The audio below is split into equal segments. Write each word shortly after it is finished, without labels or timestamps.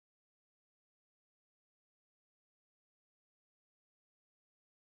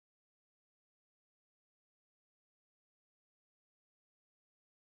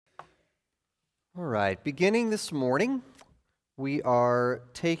All right, beginning this morning, we are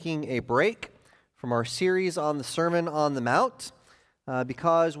taking a break from our series on the Sermon on the Mount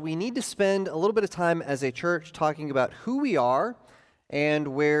because we need to spend a little bit of time as a church talking about who we are and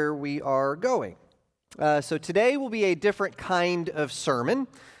where we are going. So today will be a different kind of sermon.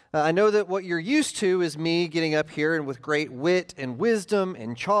 I know that what you're used to is me getting up here and with great wit and wisdom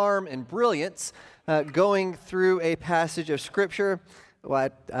and charm and brilliance going through a passage of Scripture.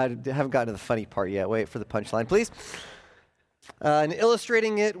 Well, I haven't gotten to the funny part yet. Wait for the punchline, please. And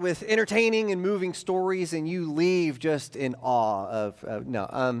illustrating it with entertaining and moving stories, and you leave just in awe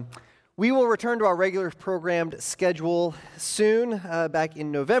of, we will return to our regular programmed schedule soon, back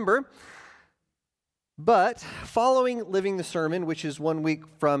in November. But following Living the Sermon, which is 1 week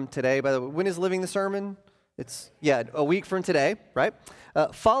from today, by the way, when is Living the Sermon? It's, a week from today, right?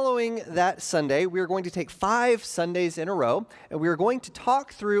 Following that Sunday, we are going to take 5 Sundays in a row, and we are going to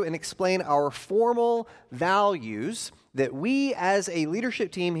talk through and explain our formal values that we as a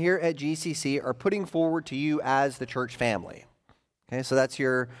leadership team here at GCC are putting forward to you as the church family. Okay, so that's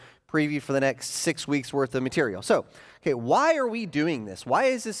your preview for the next 6 weeks worth of material. So, why are we doing this? Why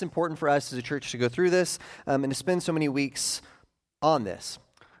is this important for us as a church to go through this and to spend so many weeks on this?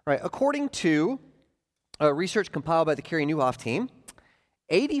 All right, according to research compiled by the Carey Nieuwhof team,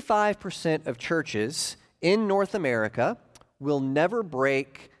 85% of churches in North America will never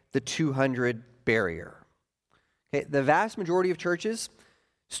break the 200 barrier. Okay, the vast majority of churches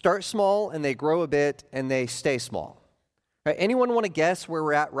start small and they grow a bit and they stay small. Right, anyone want to guess where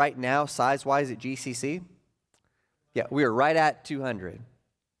we're at right now, size-wise at GCC? Yeah, we are right at 200.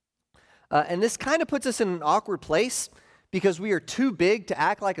 And this kind of puts us in an awkward place because we are too big to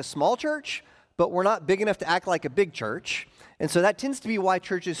act like a small church, but we're not big enough to act like a big church. And so that tends to be why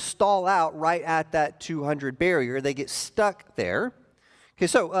churches stall out right at that 200 barrier. They get stuck there. Okay,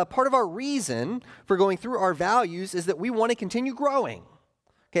 so part of our reason for going through our values is that we want to continue growing.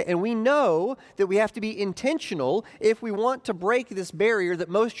 Okay, and we know that we have to be intentional if we want to break this barrier that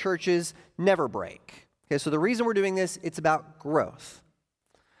most churches never break. Okay, so the reason we're doing this, it's about growth.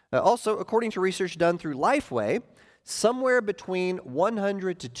 Also, according to research done through Lifeway, somewhere between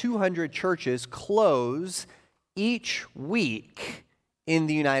 100 to 200 churches close each week in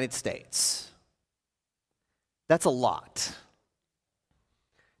the United States. That's a lot.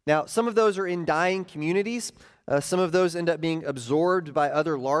 Now, some of those are in dying communities. Some of those end up being absorbed by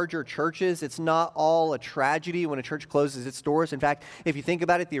other larger churches. It's not all a tragedy when a church closes its doors. In fact, if you think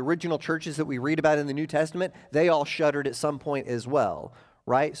about it, the original churches that we read about in the New Testament, they all shuttered at some point as well,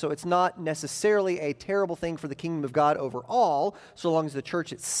 right? So it's not necessarily a terrible thing for the kingdom of God overall, so long as the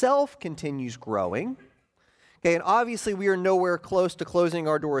church itself continues growing. Okay, and obviously we are nowhere close to closing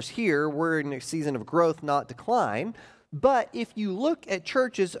our doors here. We're in a season of growth, not decline. But if you look at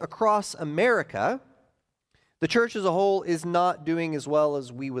churches across America, the church as a whole is not doing as well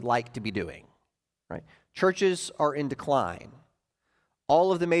as we would like to be doing, right? Churches are in decline.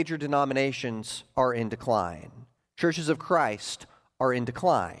 All of the major denominations are in decline. Churches of Christ are in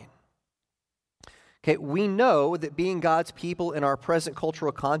decline. Okay, we know that being God's people in our present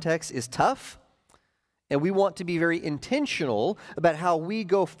cultural context is tough, and we want to be very intentional about how we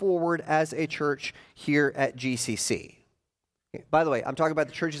go forward as a church here at GCC. Okay, by the way, I'm talking about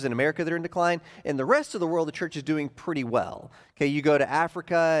the churches in America that are in decline. In the rest of the world, the church is doing pretty well. Okay, you go to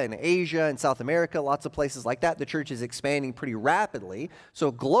Africa and Asia and South America, lots of places like that, the church is expanding pretty rapidly. So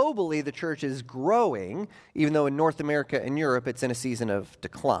globally, the church is growing, even though in North America and Europe, it's in a season of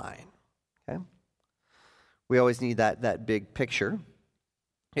decline. Okay, we always need that big picture.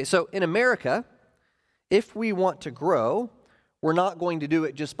 Okay, so in America, if we want to grow, we're not going to do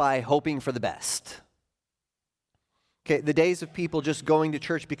it just by hoping for the best. Okay, the days of people just going to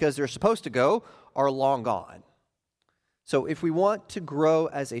church because they're supposed to go are long gone. So if we want to grow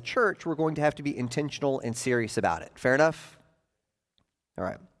as a church, we're going to have to be intentional and serious about it. Fair enough? All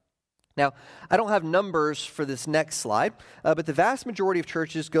right. Now, I don't have numbers for this next slide, but the vast majority of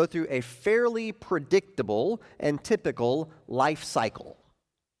churches go through a fairly predictable and typical life cycle.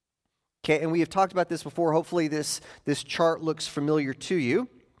 Okay, and we have talked about this before. Hopefully this chart looks familiar to you.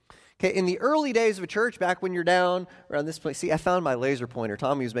 Okay, in the early days of a church, back when you're down around this place, see, I found my laser pointer.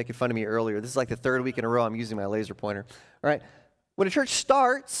 Tommy was making fun of me earlier. This is like the 3rd week in a row I'm using my laser pointer. All right, when a church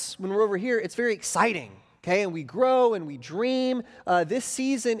starts, when we're over here, it's very exciting. Okay, and we grow and we dream. This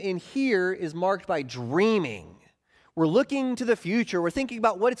season in here is marked by dreaming. We're looking to the future. We're thinking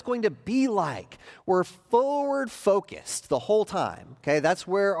about what it's going to be like. We're forward focused the whole time. Okay, that's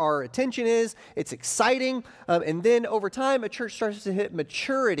where our attention is. It's exciting. And then over time, a church starts to hit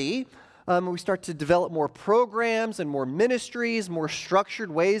maturity. We start to develop more programs and more ministries, more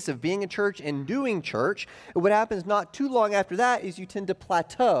structured ways of being a church and doing church. And what happens not too long after that is you tend to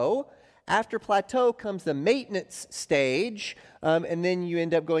plateau. After plateau comes the maintenance stage, and then you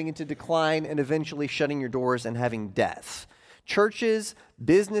end up going into decline and eventually shutting your doors and having death. Churches,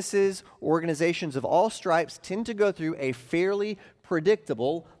 businesses, organizations of all stripes tend to go through a fairly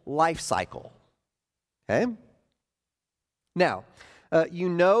predictable life cycle. Okay? Now, you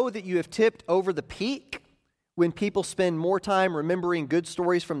know that you have tipped over the peak when people spend more time remembering good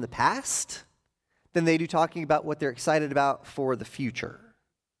stories from the past than they do talking about what they're excited about for the future.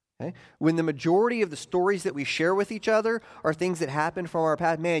 Okay? When the majority of the stories that we share with each other are things that happened from our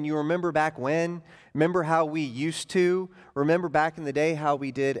past, man, you remember back when? Remember how we used to? Remember back in the day how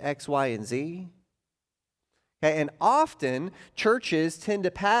we did X, Y, and Z? Okay, and often, churches tend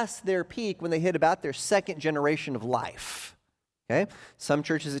to pass their peak when they hit about their second generation of life. Okay? Some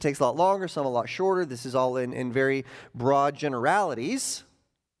churches it takes a lot longer, some a lot shorter. This is all in very broad generalities.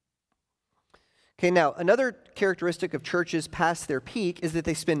 Okay, now, another characteristic of churches past their peak is that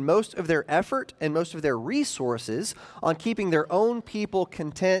they spend most of their effort and most of their resources on keeping their own people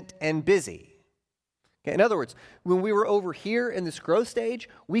content and busy. Okay, in other words, when we were over here in this growth stage,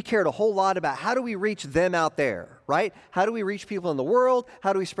 we cared a whole lot about how do we reach them out there, right? How do we reach people in the world?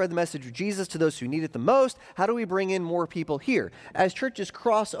 How do we spread the message of Jesus to those who need it the most? How do we bring in more people here? As churches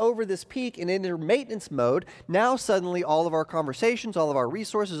cross over this peak and enter maintenance mode, now suddenly all of our conversations, all of our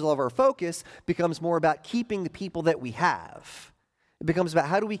resources, all of our focus becomes more about keeping the people that we have. It becomes about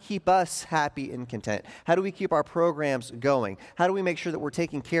how do we keep us happy and content? How do we keep our programs going? How do we make sure that we're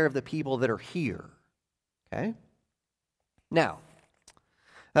taking care of the people that are here? Okay? Now,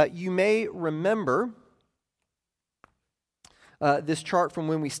 you may remember this chart from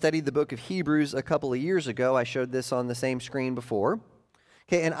when we studied the book of Hebrews a couple of years ago. I showed this on the same screen before.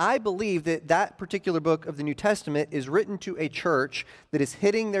 Okay, and I believe that that particular book of the New Testament is written to a church that is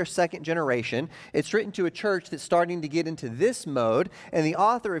hitting their second generation. It's written to a church that's starting to get into this mode, and the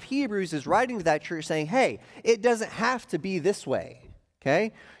author of Hebrews is writing to that church saying, hey, it doesn't have to be this way.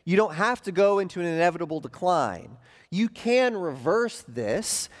 Okay? You don't have to go into an inevitable decline. You can reverse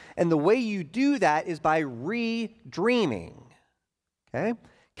this, and the way you do that is by re-dreaming. Okay?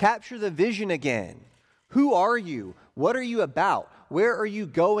 Capture the vision again. Who are you? What are you about? Where are you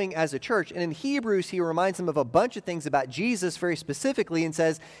going as a church? And in Hebrews, he reminds them of a bunch of things about Jesus very specifically and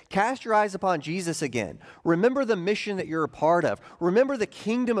says, cast your eyes upon Jesus again. Remember the mission that you're a part of. Remember the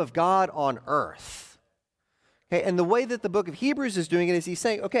kingdom of God on earth. Okay, and the way that the book of Hebrews is doing it is he's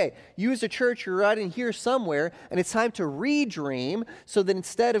saying, okay, you as a church, you're right in here somewhere, and it's time to redream so that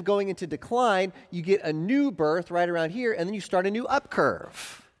instead of going into decline, you get a new birth right around here, and then you start a new up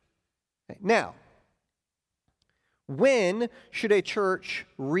curve. Okay, now, when should a church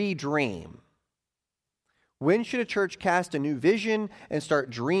redream? When should a church cast a new vision and start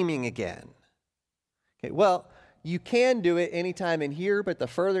dreaming again? Okay, well, you can do it anytime in here, but the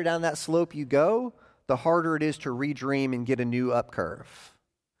further down that slope you go, the harder it is to redream and get a new up curve.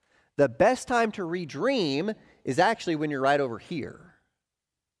 The best time to redream is actually when you're right over here.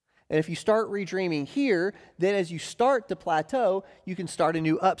 And if you start redreaming here, then as you start to plateau, you can start a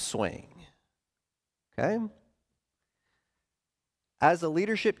new upswing. Okay? As a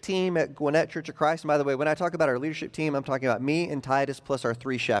leadership team at Gwinnett Church of Christ, and by the way, when I talk about our leadership team, I'm talking about me and Titus plus our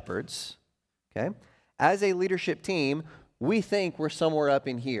 3 shepherds. Okay? As a leadership team, we think we're somewhere up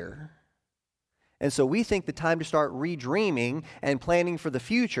in here. And so we think the time to start redreaming and planning for the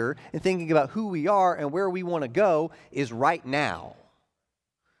future and thinking about who we are and where we want to go is right now.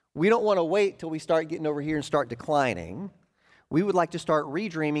 We don't want to wait till we start getting over here and start declining. We would like to start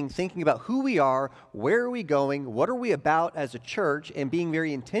redreaming, thinking about who we are, where are we going, what are we about as a church, and being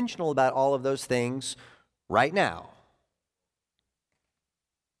very intentional about all of those things right now.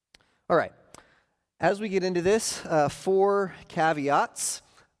 All right. As we get into this, 4 caveats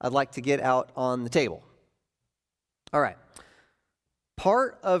I'd like to get out on the table. All right.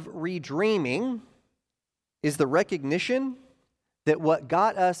 Part of redreaming is the recognition that what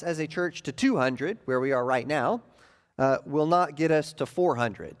got us as a church to 200, where we are right now, will not get us to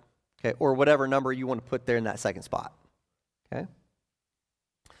 400, okay, or whatever number you want to put there in that second spot, okay?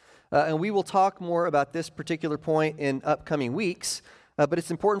 And we will talk more about this particular point in upcoming weeks, but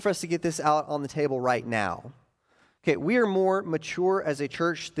it's important for us to get this out on the table right now. Okay, we are more mature as a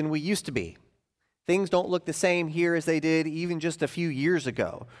church than we used to be. Things don't look the same here as they did even just a few years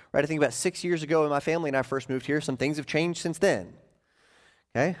ago, right? I think about 6 years ago when my family and I first moved here, some things have changed since then.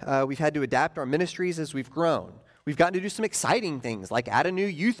 Okay, we've had to adapt our ministries as we've grown. We've gotten to do some exciting things like add a new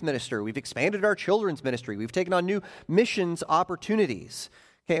youth minister. We've expanded our children's ministry. We've taken on new missions opportunities.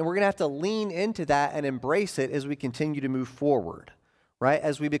 Okay, and we're going to have to lean into that and embrace it as we continue to move forward, right?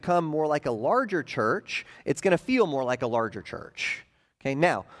 As we become more like a larger church, it's going to feel more like a larger church. Okay,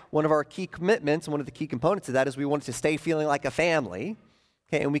 now, one of our key commitments, one of the key components of that is we want it to stay feeling like a family.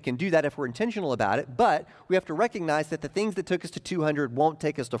 Okay, and we can do that if we're intentional about it, but we have to recognize that the things that took us to 200 won't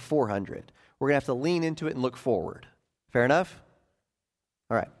take us to 400. We're going to have to lean into it and look forward. Fair enough?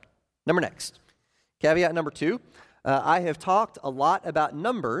 All right, next. Caveat number 2. I have talked a lot about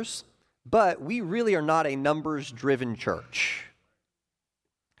numbers, but we really are not a numbers-driven church.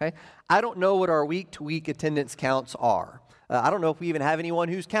 Okay? I don't know what our week-to-week attendance counts are. I don't know if we even have anyone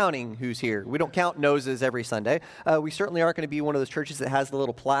who's counting who's here. We don't count noses every Sunday. We certainly aren't going to be one of those churches that has the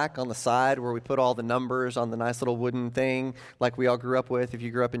little plaque on the side where we put all the numbers on the nice little wooden thing like we all grew up with if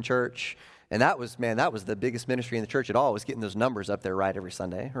you grew up in church. And that was the biggest ministry in the church at all, was getting those numbers up there right every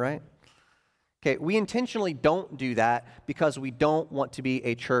Sunday, right? Okay, we intentionally don't do that because we don't want to be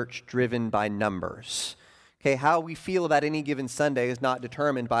a church driven by numbers. Okay, how we feel about any given Sunday is not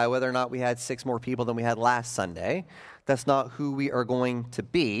determined by whether or not we had 6 more people than we had last Sunday. That's not who we are going to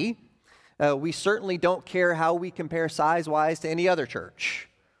be. We certainly don't care how we compare size-wise to any other church.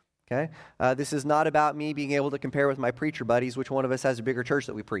 Okay, this is not about me being able to compare with my preacher buddies which one of us has a bigger church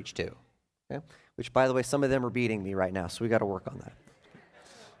that we preach to. Okay? Which, by the way, some of them are beating me right now, so we got to work on that.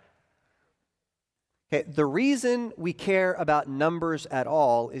 Okay, the reason we care about numbers at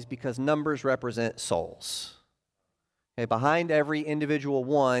all is because numbers represent souls. Okay, behind every individual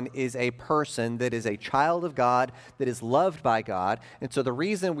one is a person that is a child of God, that is loved by God. And so the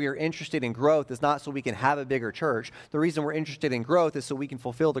reason we are interested in growth is not so we can have a bigger church. The reason we're interested in growth is so we can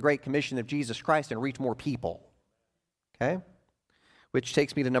fulfill the Great Commission of Jesus Christ and reach more people. Okay? Which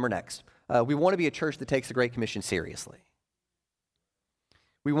takes me to next. We want to be a church that takes the Great Commission seriously.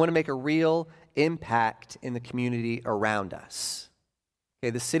 We want to make a real impact in the community around us. Okay,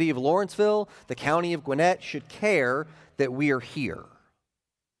 the city of Lawrenceville, the county of Gwinnett should care that we are here.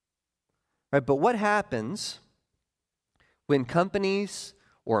 Right, but what happens when companies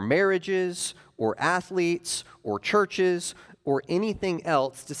or marriages or athletes or churches or anything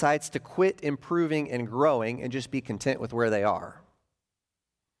else decides to quit improving and growing and just be content with where they are?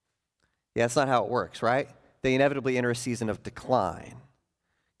 Yeah, that's not how it works, right? They inevitably enter a season of decline.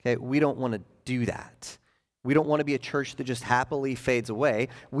 Okay, we don't want to do that. We don't want to be a church that just happily fades away.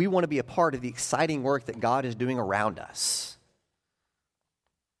 We want to be a part of the exciting work that God is doing around us.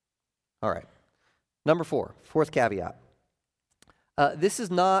 All right. Number 4, fourth caveat. This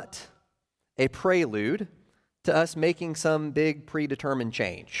is not a prelude to us making some big predetermined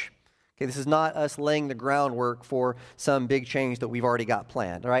change. Okay, this is not us laying the groundwork for some big change that we've already got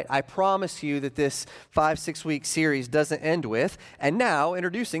planned. All right, I promise you that this 5-6 week series doesn't end with, and now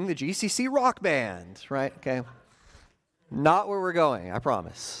introducing the GCC Rock Band. Right? Okay, not where we're going. I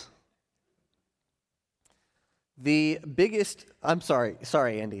promise. The biggest. I'm sorry,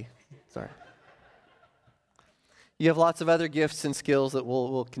 Andy. Sorry. You have lots of other gifts and skills that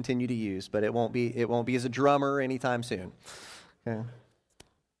we'll continue to use, but it won't be as a drummer anytime soon. Okay.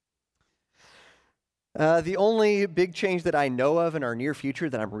 The only big change that I know of in our near future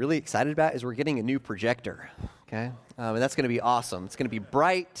that I'm really excited about is we're getting a new projector, okay? And that's going to be awesome. It's going to be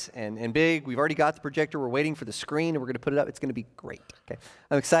bright and big. We've already got the projector. We're waiting for the screen, and we're going to put it up. It's going to be great, okay?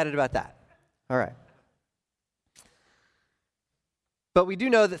 I'm excited about that. All right. But we do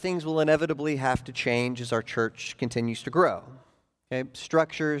know that things will inevitably have to change as our church continues to grow, okay?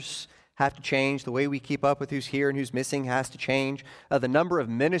 Structures have to change. The way we keep up with who's here and who's missing has to change. The number of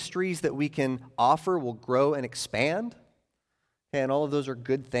ministries that we can offer will grow and expand. Okay, and all of those are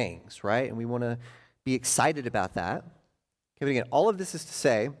good things, right? And we want to be excited about that. Okay, but again, all of this is to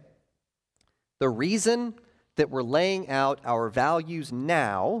say, the reason that we're laying out our values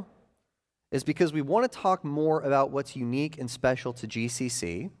now is because we want to talk more about what's unique and special to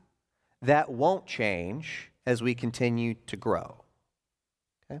GCC that won't change as we continue to grow.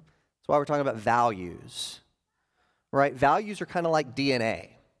 That's why we're talking about values, right? Values are kind of like DNA,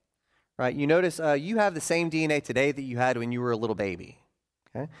 right? You notice you have the same DNA today that you had when you were a little baby,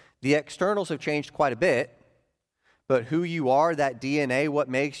 okay? The externals have changed quite a bit, but who you are, that DNA, what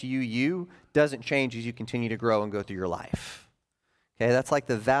makes you you, doesn't change as you continue to grow and go through your life, okay? That's like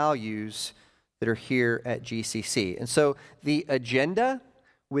the values that are here at GCC. And so the agenda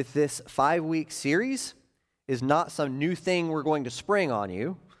with this 5-week series is not some new thing we're going to spring on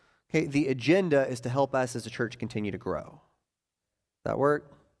you. Okay, the agenda is to help us as a church continue to grow. That work?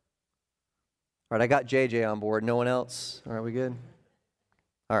 All right, I got JJ on board. No one else? All right, we good?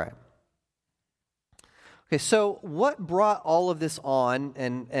 All right. Okay, so what brought all of this on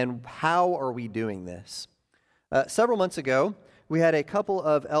and how are we doing this? Several months ago, we had a couple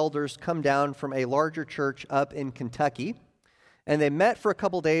of elders come down from a larger church up in Kentucky, and they met for a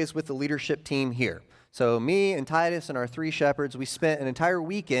couple days with the leadership team here. So me and Titus and our 3 shepherds, we spent an entire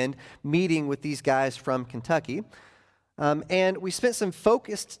weekend meeting with these guys from Kentucky, and we spent some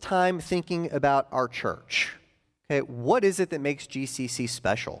focused time thinking about our church. Okay, what is it that makes GCC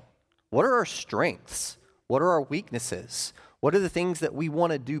special? What are our strengths? What are our weaknesses? What are the things that we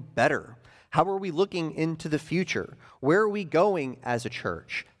want to do better? How are we looking into the future? Where are we going as a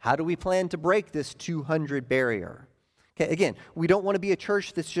church? How do we plan to break this 200 barrier? Okay, again, we don't want to be a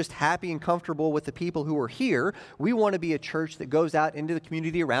church that's just happy and comfortable with the people who are here. We want to be a church that goes out into the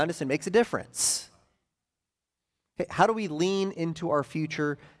community around us and makes a difference. Okay, how do we lean into our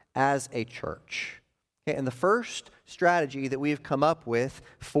future as a church? Okay, and the first strategy that we have come up with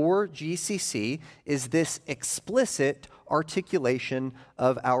for GCC is this explicit articulation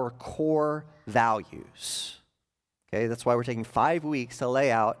of our core values. Okay, that's why we're taking 5 weeks to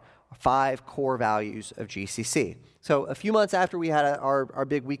lay out 5 core values of GCC. So a few months after we had our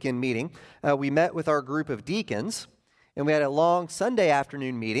big weekend meeting, we met with our group of deacons, and we had a long Sunday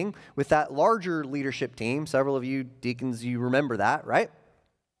afternoon meeting with that larger leadership team. Several of you deacons, you remember that, right?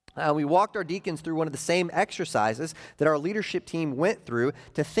 We walked our deacons through one of the same exercises that our leadership team went through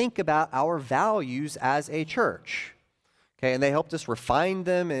to think about our values as a church. Okay, and they helped us refine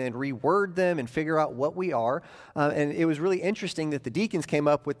them and reword them and figure out what we are. And it was really interesting that the deacons came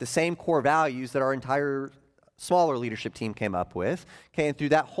up with the same core values that our entire smaller leadership team came up with. Okay, and through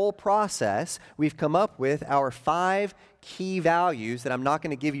that whole process, we've come up with our 5 key values that I'm not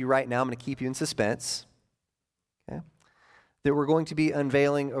going to give you right now. I'm going to keep you in suspense. Okay, that we're going to be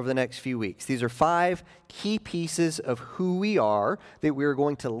unveiling over the next few weeks. These are 5 key pieces of who we are that we're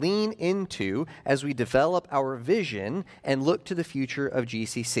going to lean into as we develop our vision and look to the future of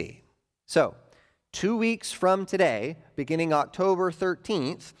GCC. So, 2 weeks from today, beginning October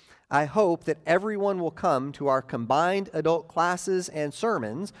 13th, I hope that everyone will come to our combined adult classes and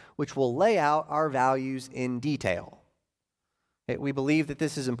sermons, which will lay out our values in detail. Okay, we believe that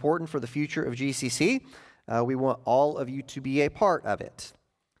this is important for the future of GCC. We want all of you to be a part of it.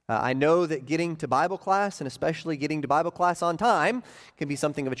 I know that getting to Bible class, and especially getting to Bible class on time, can be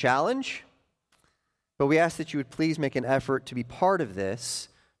something of a challenge. But we ask that you would please make an effort to be part of this,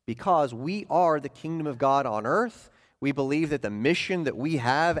 because we are the kingdom of God on earth. We believe that the mission that we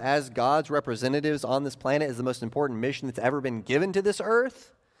have as God's representatives on this planet is the most important mission that's ever been given to this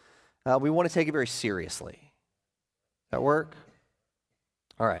earth. We want to take it very seriously. Does that work?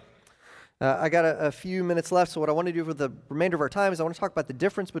 All right. I got a few minutes left, so what I want to do for the remainder of our time is I want to talk about the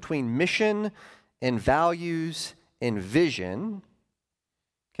difference between mission and values and vision.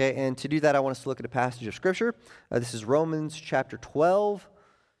 Okay, and to do that, I want us to look at a passage of Scripture. This is Romans chapter 12,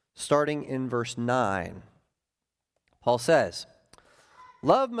 starting in verse 9. Paul says,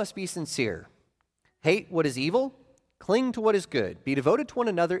 "Love must be sincere. Hate what is evil. Cling to what is good. Be devoted to one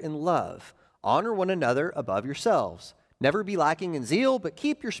another in love. Honor one another above yourselves. Never be lacking in zeal, but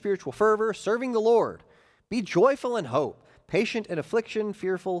keep your spiritual fervor, serving the Lord. Be joyful in hope, patient in affliction,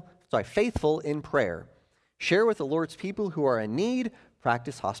 faithful in prayer. Share with the Lord's people who are in need.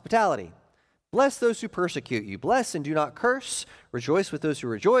 Practice hospitality. Bless those who persecute you. Bless and do not curse. Rejoice with those who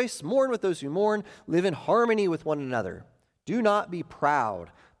rejoice. Mourn with those who mourn. Live in harmony with one another. Do not be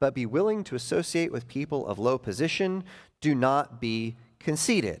proud, but be willing to associate with people of low position. Do not be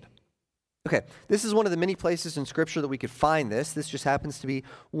conceited." Okay, this is one of the many places in Scripture that we could find this. This just happens to be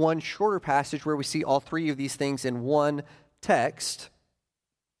one shorter passage where we see all 3 of these things in one text.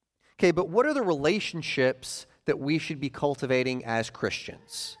 Okay, but what are the relationships that we should be cultivating as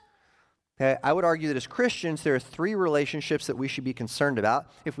Christians? Okay, I would argue that as Christians, there are 3 relationships that we should be concerned about.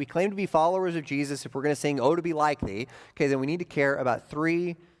 If we claim to be followers of Jesus, if we're going to sing, "Oh, to be like thee," okay, then we need to care about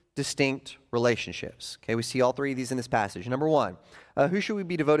 3 distinct relationships. Okay, we see all 3 of these in this passage. Number 1, who should we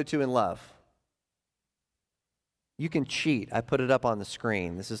be devoted to in love? You can cheat. I put it up on the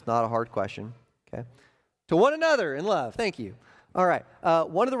screen. This is not a hard question. Okay, to one another in love. Thank you. All right,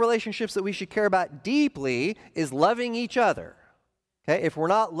 one of the relationships that we should care about deeply is loving each other. Okay, if we're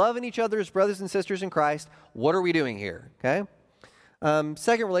not loving each other as brothers and sisters in Christ, what are we doing here? Okay.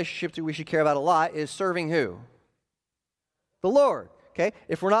 Second relationship that we should care about a lot is serving who? The Lord. Okay,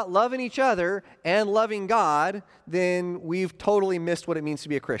 if we're not loving each other and loving God, then we've totally missed what it means to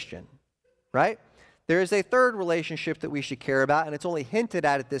be a Christian, right? There is a third relationship that we should care about, and it's only hinted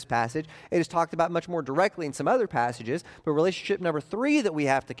at this passage. It is talked about much more directly in some other passages, but relationship number 3 that we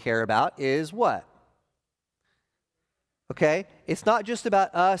have to care about is what? Okay, it's not just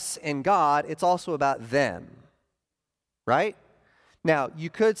about us and God, it's also about them, right? Now, you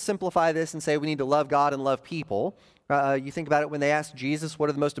could simplify this and say we need to love God and love people. You think about it when they ask Jesus, what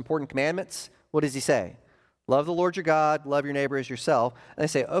are the most important commandments? What does he say? Love the Lord your God, love your neighbor as yourself. And they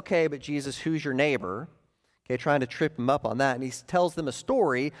say, okay, but Jesus, who's your neighbor? Okay, trying to trip him up on that. And he tells them a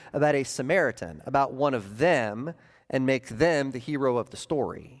story about a Samaritan, about one of them, and makes them the hero of the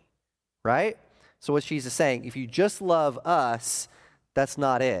story, right? So what's Jesus saying? If you just love us, that's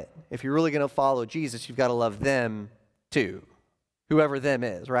not it. If you're really going to follow Jesus, you've got to love them too, whoever them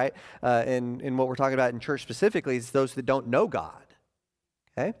is, right? And what we're talking about in church specifically is those that don't know God,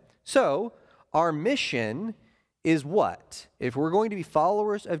 okay? So our mission is what? If we're going to be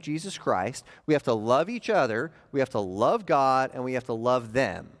followers of Jesus Christ, we have to love each other, we have to love God, and we have to love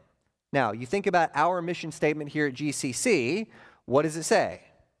them. Now, you think about our mission statement here at GCC, what does it say?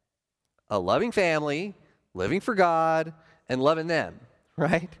 A loving family, living for God, and loving them,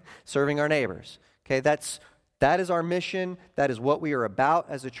 right? Serving our neighbors. Okay, that is our mission. That is what we are about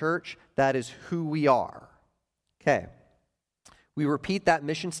as a church. That is who we are. Okay. We repeat that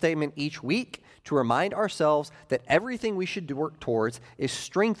mission statement each week to remind ourselves that everything we should work towards is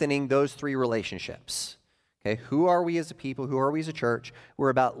strengthening those three relationships. Okay, who are we as a people? Who are we as a church? We're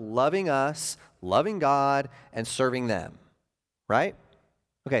about loving us, loving God, and serving them, right?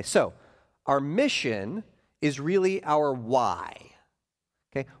 Okay, so our mission is really our why.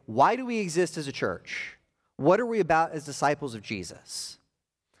 Okay, why do we exist as a church? What are we about as disciples of Jesus?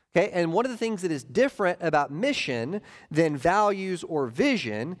 Okay, and one of the things that is different about mission than values or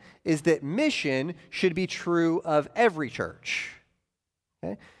vision is that mission should be true of every church.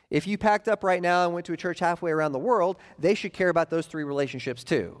 Okay? If you packed up right now and went to a church halfway around the world, they should care about those three relationships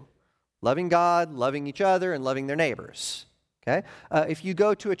too. Loving God, loving each other, and loving their neighbors. Okay? If you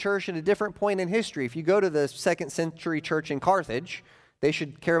go to a church at a different point in history, if you go to the 2nd century church in Carthage, they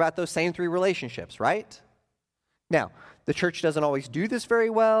should care about those same three relationships, right? Now, the church doesn't always do this very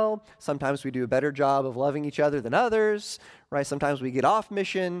well. Sometimes we do a better job of loving each other than others, right? Sometimes we get off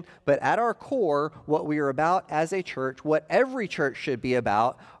mission. But at our core, what we are about as a church, what every church should be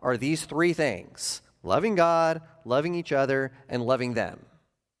about, are these three things: loving God, loving each other, and loving them.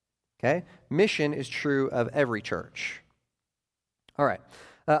 Okay? Mission is true of every church. All right.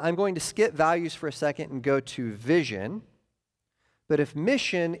 I'm going to skip values for a second and go to vision. But if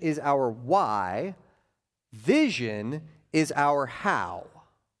mission is our why, vision is our how.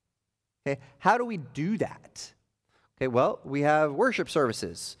 Okay, how do we do that? Okay, well, we have worship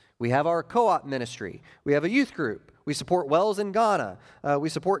services. We have our co-op ministry. We have a youth group. We support Wells in Ghana. We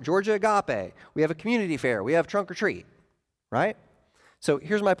support Georgia Agape. We have a community fair. We have trunk or treat, right? So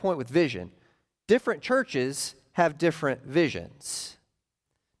here's my point with vision. Different churches have different visions.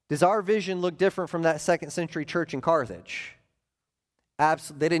 Does our vision look different from that 2nd century church in Carthage?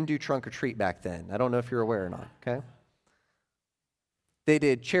 Absolutely. They didn't do trunk or treat back then. I don't know if you're aware or not, okay? They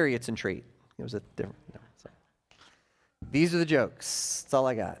did chariots and treat. It was a different... No, sorry. These are the jokes. That's all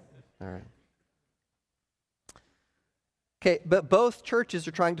I got. All right. Okay, but both churches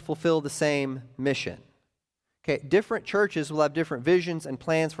are trying to fulfill the same mission. Okay, different churches will have different visions and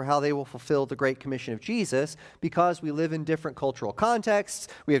plans for how they will fulfill the Great Commission of Jesus because we live in different cultural contexts,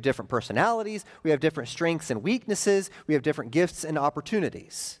 we have different personalities, we have different strengths and weaknesses, we have different gifts and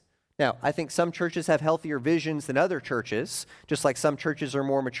opportunities. Now, I think some churches have healthier visions than other churches, just like some churches are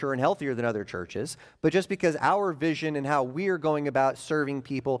more mature and healthier than other churches. But just because our vision and how we are going about serving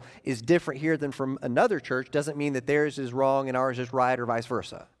people is different here than from another church doesn't mean that theirs is wrong and ours is right or vice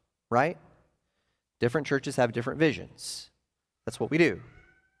versa, right? Different churches have different visions. That's what we do.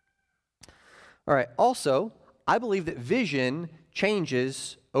 All right. Also, I believe that vision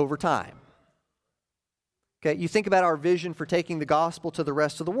changes over time. Okay, you think about our vision for taking the gospel to the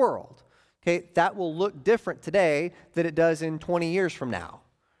rest of the world. Okay, that will look different today than it does in 20 years from now.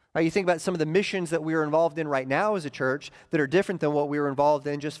 Right, you think about some of the missions that we are involved in right now as a church that are different than what we were involved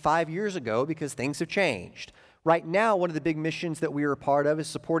in just 5 years ago because things have changed. Right now, one of the big missions that we are a part of is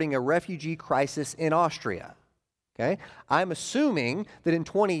supporting a refugee crisis in Austria. Okay? I'm assuming that in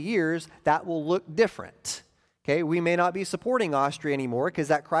 20 years, that will look different. Okay? We may not be supporting Austria anymore because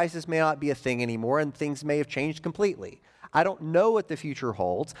that crisis may not be a thing anymore and things may have changed completely. I don't know what the future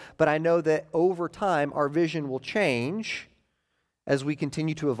holds, but I know that over time, our vision will change as we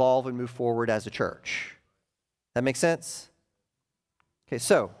continue to evolve and move forward as a church. That make sense? Okay,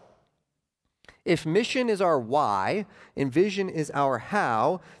 so if mission is our why and vision is our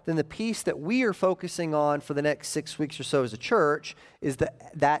how, then the piece that we are focusing on for the next 6 weeks or so as a church is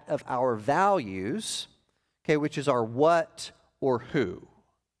that of our values, okay, which is our what or who.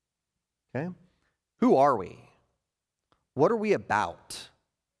 Okay? Who are we? What are we about?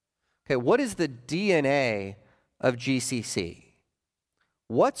 Okay, what is the DNA of GCC?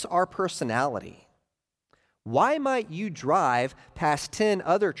 What's our personality? Why might you drive past 10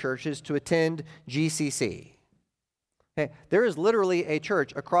 other churches to attend GCC? Okay, there is literally a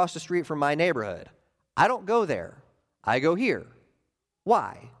church across the street from my neighborhood. I don't go there. I go here.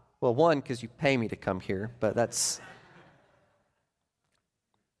 Why? Well, one, because you pay me to come here, but that's...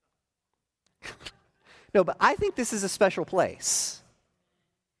 No, but I think this is a special place.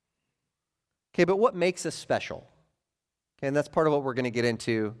 Okay, but what makes us special? Okay, and that's part of what we're going to get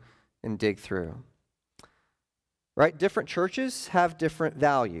into and dig through. Right? Different churches have different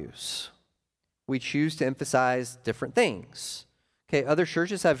values. We choose to emphasize different things. Okay, other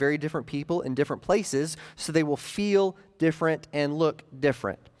churches have very different people in different places, so they will feel different and look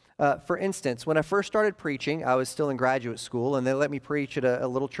different. For instance, when I first started preaching, I was still in graduate school, and they let me preach at a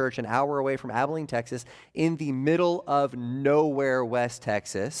little church an hour away from Abilene, Texas, in the middle of nowhere, West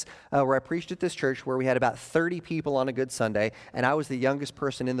Texas, where I preached at this church where we had about 30 people on a good Sunday, and I was the youngest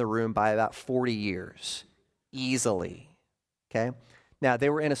person in the room by about 40 years, easily. Okay? Now,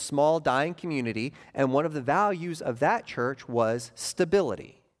 they were in a small, dying community, and one of the values of that church was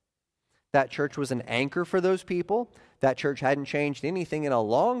stability. That church was an anchor for those people. That church hadn't changed anything in a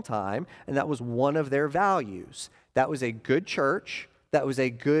long time, and that was one of their values. That was a good church. That was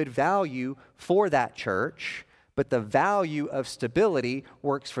a good value for that church, but the value of stability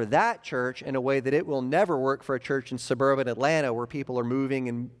works for that church in a way that it will never work for a church in suburban Atlanta where people are moving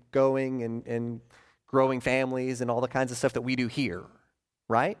and going and growing families and all the kinds of stuff that we do here,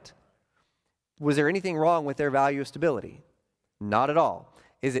 right? Was there anything wrong with their value of stability? Not at all.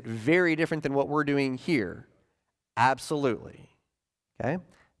 Is it very different than what we're doing here? Absolutely. Okay?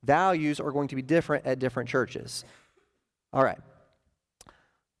 Values are going to be different at different churches. All right.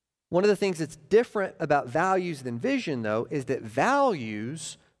 One of the things that's different about values than vision, though, is that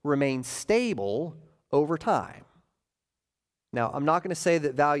values remain stable over time. Now, I'm not going to say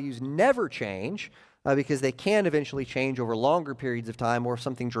that values never change, because they can eventually change over longer periods of time, or if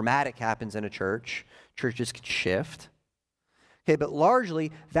something dramatic happens in a church, churches can shift. Okay, but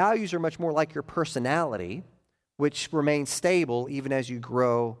largely, values are much more like your personality, which remains stable even as you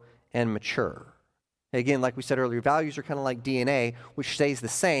grow and mature. Again, like we said earlier, values are kind of like DNA, which stays the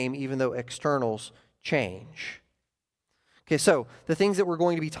same even though externals change. Okay, so the things that we're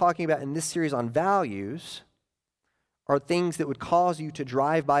going to be talking about in this series on values are things that would cause you to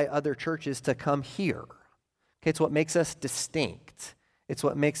drive by other churches to come here. Okay, it's what makes us distinct. It's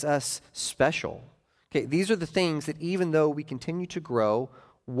what makes us special. Okay, these are the things that even though we continue to grow,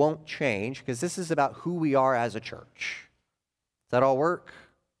 won't change, because this is about who we are as a church. Does that all work?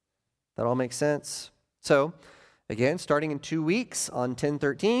 That all make sense? So, again, starting in 2 weeks on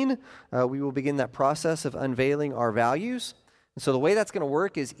 10/13, we will begin that process of unveiling our values. And so the way that's going to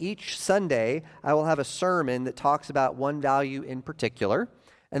work is each Sunday, I will have a sermon that talks about one value in particular.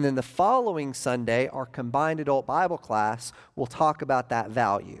 And then the following Sunday, our combined adult Bible class will talk about that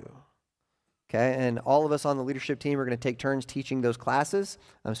value. Okay, and all of us on the leadership team are going to take turns teaching those classes.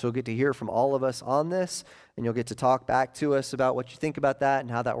 So you'll get to hear from all of us on this, and you'll get to talk back to us about what you think about that and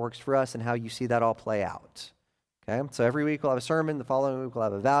how that works for us and how you see that all play out. Okay, so every week we'll have a sermon, the following week we'll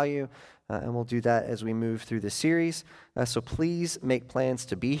have a value, and we'll do that as we move through this series. So please make plans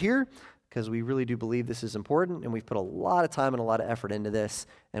to be here, because we really do believe this is important, and we've put a lot of time and a lot of effort into this,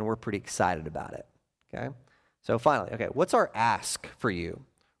 and we're pretty excited about it. Okay, so finally, okay, what's our ask for you?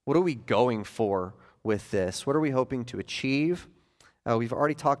 What are we going for with this? What are we hoping to achieve? We've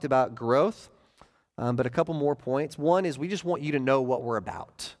already talked about growth, but a couple more points. One is we just want you to know what we're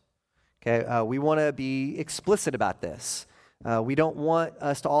about. Okay, we want to be explicit about this. We don't want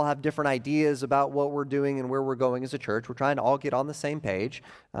us to all have different ideas about what we're doing and where we're going as a church. We're trying to all get on the same page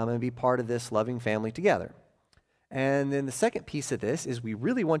and be part of this loving family together. And then the second piece of this is we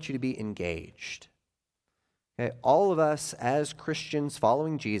really want you to be engaged. Okay, all of us as Christians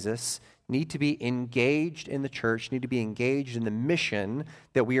following Jesus need to be engaged in the church, need to be engaged in the mission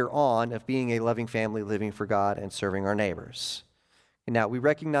that we are on of being a loving family, living for God and serving our neighbors. And now, we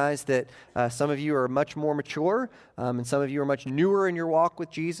recognize that some of you are much more mature, and some of you are much newer in your walk with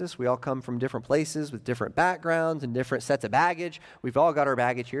Jesus. We all come from different places with different backgrounds and different sets of baggage. We've all got our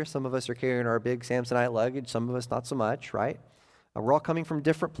baggage here. Some of us are carrying our big Samsonite luggage, some of us not so much, right? We're all coming from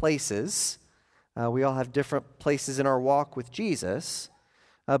different places. We all have different places in our walk with Jesus,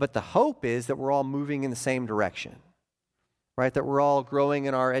 but the hope is that we're all moving in the same direction, right? That we're all growing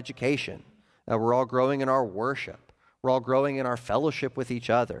in our education. We're all growing in our worship. We're all growing in our fellowship with each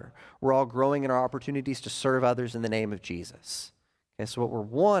other. We're all growing in our opportunities to serve others in the name of Jesus. Okay, so what we're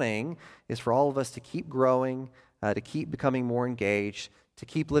wanting is for all of us to keep growing, to keep becoming more engaged, to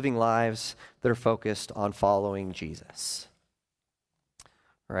keep living lives that are focused on following Jesus.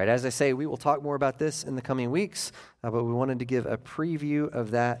 All right, as I say, we will talk more about this in the coming weeks, but we wanted to give a preview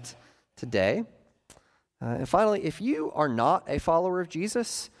of that today. And finally, if you are not a follower of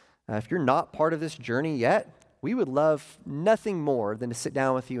Jesus, if you're not part of this journey yet, we would love nothing more than to sit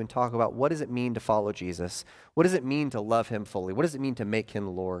down with you and talk about what does it mean to follow Jesus? What does it mean to love him fully? What does it mean to make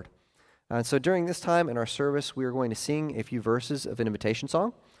him Lord? And so during this time in our service, we are going to sing a few verses of an invitation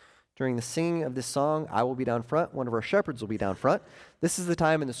song. During the singing of this song, I will be down front. One of our shepherds will be down front. This is the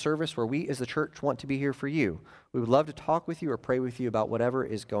time in the service where we as the church want to be here for you. We would love to talk with you or pray with you about whatever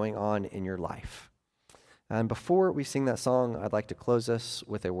is going on in your life. And before we sing that song, I'd like to close us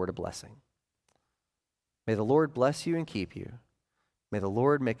with a word of blessing. May the Lord bless you and keep you. May the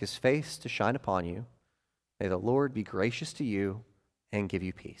Lord make his face to shine upon you. May the Lord be gracious to you and give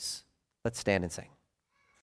you peace. Let's stand and sing.